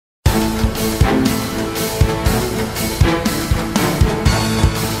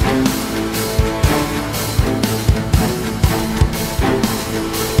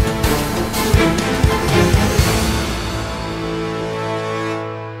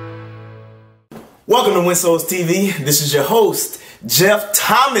Welcome to WinSouls TV. This is your host, Jeff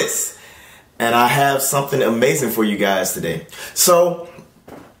Thomas, and I have something amazing for you guys today. So,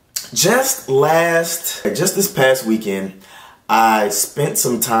 just this past weekend, I spent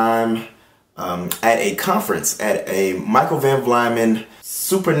some time at a conference, at a Michael Van Vlymen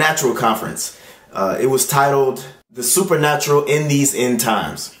Supernatural conference. It was titled, The Supernatural in These End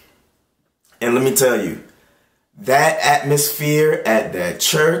Times. And let me tell you, that atmosphere at that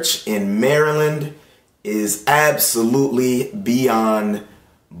church in Maryland is absolutely beyond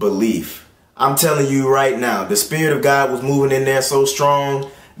belief. I'm telling you right now, the Spirit of God was moving in there so strong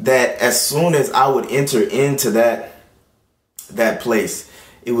that as soon as I would enter into that place,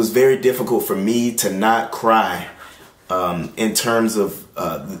 it was very difficult for me to not cry in terms of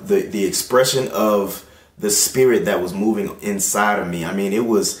the expression of the Spirit that was moving inside of me. I mean, it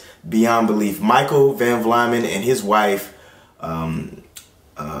was beyond belief. Michael Van Vlymen and his wife, Gordana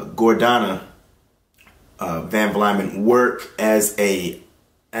Van Vlymen, work as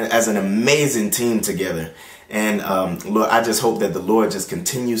an amazing team together. And Lord, I just hope that the Lord just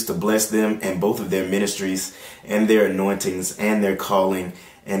continues to bless them and both of their ministries and their anointings and their calling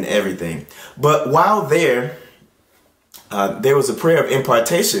and everything. But while there was a prayer of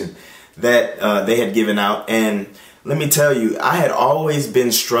impartation that they had given out. And let me tell you, I had always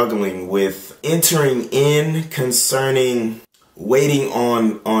been struggling with entering in concerning waiting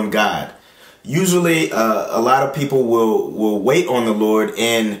on God. Usually a lot of people will wait on the Lord,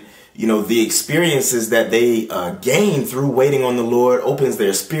 and you know, the experiences that they gain through waiting on the Lord opens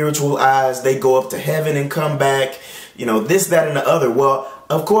their spiritual eyes. They go up to heaven and come back, you know, this, that, and the other. Well,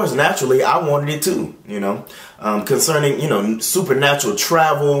 of course, naturally, I wanted it too, you know, concerning, you know, supernatural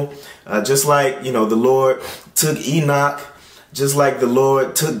travel, just like, you know, the Lord took Enoch, just like the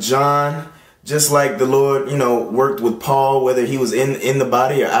Lord took John, just like the Lord, you know, worked with Paul, whether he was in the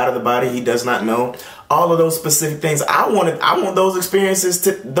body or out of the body, he does not know. All of those specific things. I want those experiences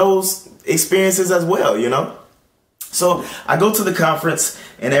as well, you know. So I go to the conference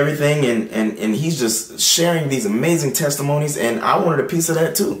and everything, and he's just sharing these amazing testimonies, and I wanted a piece of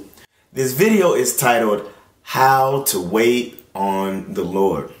that too. This video is titled, How to Wait on the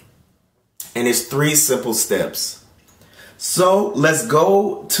Lord. And it's 3 simple steps. So let's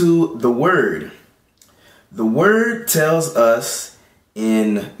go to the Word. The Word tells us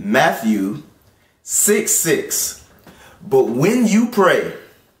in Matthew 6:6, but when you pray,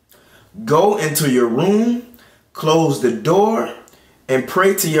 go into your room, close the door, and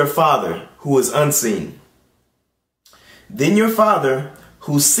pray to your Father who is unseen. Then your Father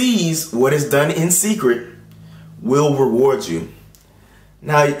who sees what is done in secret will reward you.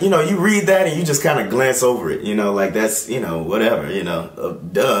 Now, you know, you read that and you just kind of glance over it, you know, like that's, you know, whatever, you know,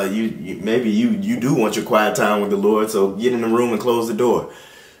 maybe you do want your quiet time with the Lord, so get in the room and close the door.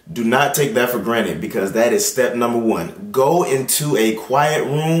 Do not take that for granted, because that is step number 1. Go into a quiet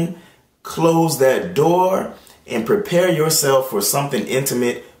room, close that door, and prepare yourself for something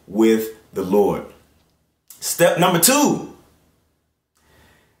intimate with the Lord. Step number 2.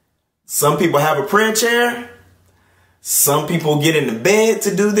 Some people have a prayer chair. Some people get in the bed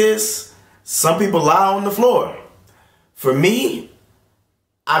to do this. Some people lie on the floor. For me,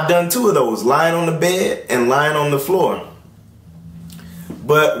 I've done 2 of those, lying on the bed and lying on the floor.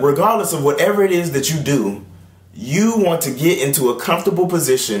 But regardless of whatever it is that you do, you want to get into a comfortable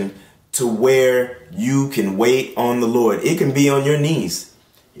position to where you can wait on the Lord. It can be on your knees.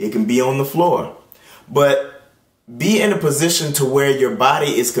 It can be on the floor. But be in a position to where your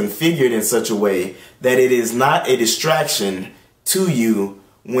body is configured in such a way that it is not a distraction to you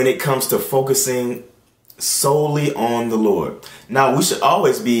when it comes to focusing solely on the Lord. Now, we should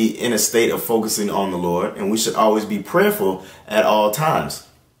always be in a state of focusing on the Lord, and we should always be prayerful at all times,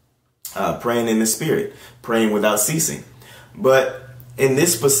 praying in the Spirit, praying without ceasing. But in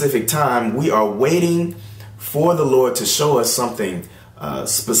this specific time, we are waiting for the Lord to show us something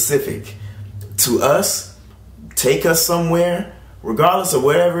specific to us, take us somewhere. Regardless of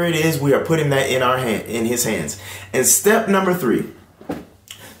whatever it is, we are putting that in His hands. And step number 3,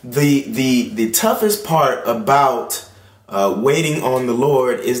 the toughest part about waiting on the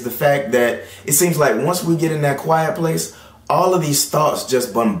Lord is the fact that it seems like once we get in that quiet place, all of these thoughts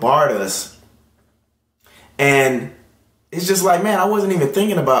just bombard us. And it's just like, man, I wasn't even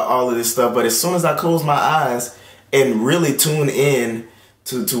thinking about all of this stuff. But as soon as I close my eyes and really tune in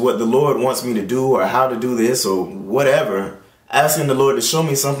to what the Lord wants me to do, or how to do this, or whatever, asking the Lord to show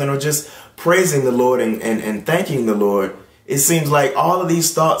me something, or just praising the Lord and thanking the Lord, it seems like all of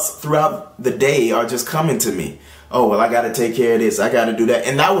these thoughts throughout the day are just coming to me. Oh, well, I got to take care of this. I got to do that.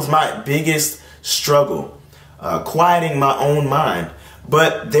 And that was my biggest struggle, quieting my own mind.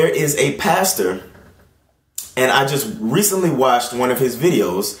 But there is a pastor And I just recently watched one of his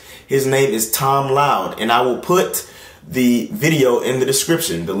videos. His name is Tom Loud, and I will put the video in the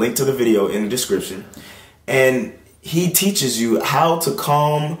description, the link to the video in the description. And he teaches you how to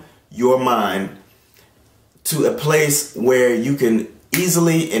calm your mind to a place where you can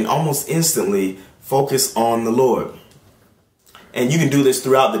easily and almost instantly focus on the Lord. And you can do this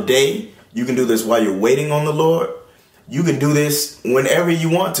throughout the day. You can do this while you're waiting on the Lord. You can do this whenever you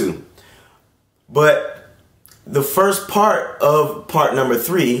want to. But the first part of part number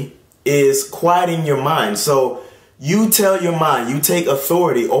 3 is quieting your mind. So you tell your mind, you take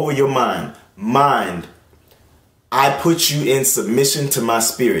authority over your mind. Mind, I put you in submission to my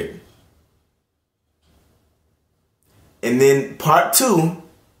spirit. And then part 2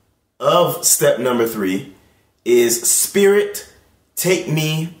 of step number 3 is spirit, take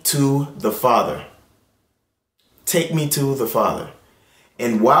me to the Father. Take me to the Father.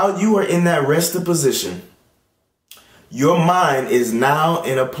 And while you are in that rested position, your mind is now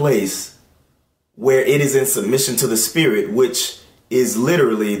in a place where it is in submission to the Spirit, which is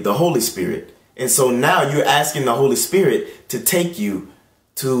literally the Holy Spirit. And so now you're asking the Holy Spirit to take you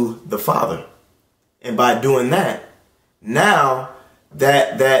to the Father. And by doing that, now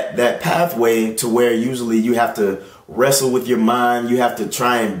that pathway to where usually you have to wrestle with your mind, you have to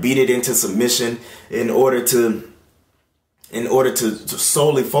try and beat it into submission in order to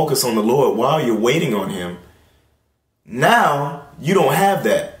solely focus on the Lord while you're waiting on him. Now you don't have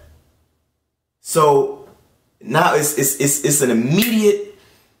that. So now it's an immediate,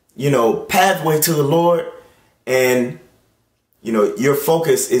 pathway to the Lord, and your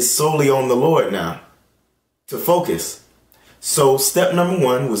focus is solely on the Lord now to focus. So step number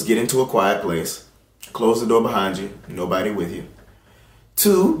 1 was get into a quiet place, close the door behind you, nobody with you.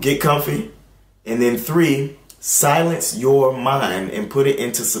 2, get comfy. And then 3, silence your mind and put it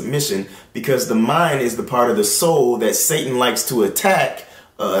into submission, because the mind is the part of the soul that Satan likes to attack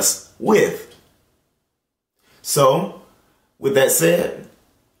us with. So with that said,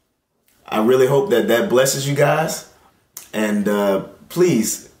 I really hope that blesses you guys. And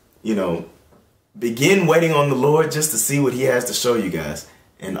please, begin waiting on the Lord just to see what he has to show you guys.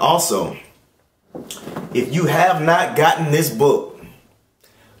 And also, if you have not gotten this book,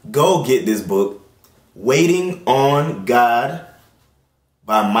 go get this book, Waiting on God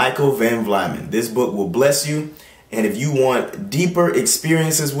by Michael Van Vlymen. This book will bless you. And if you want deeper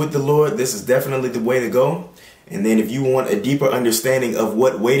experiences with the Lord, this is definitely the way to go. And then if you want a deeper understanding of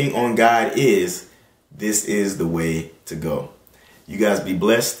what waiting on God is, this is the way to go. You guys be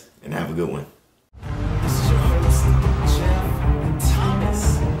blessed and have a good one.